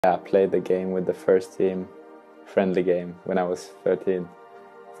I played the game with the first team, friendly game, when I was 13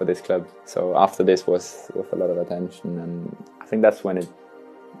 for this club. So after this was with a lot of attention, and I think that's when it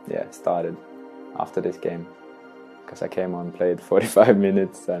started, after this game. Because I came on, played 45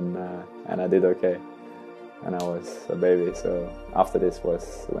 minutes and I did okay. And I was a baby, so after this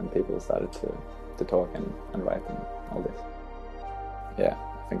was when people started to talk and write and all this. Yeah,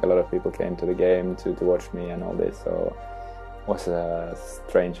 I think a lot of people came to the game to watch me and all this, so it was a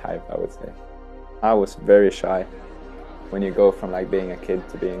strange hype, I would say. I was very shy. When you go from like being a kid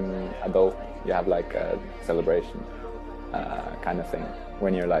to being adult, you have like a celebration kind of thing.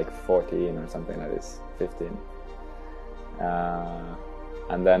 When you're like 14 or something like this, 15.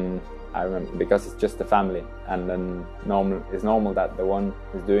 And then I remember, because it's just a family, and then it's normal that the one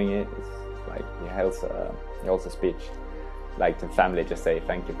who's doing it is like he holds a speech, like the family just say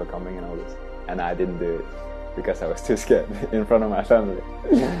thank you for coming and all this, and I didn't do it because I was too scared in front of my family.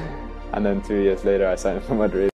 And then 2 years later I signed for Madrid.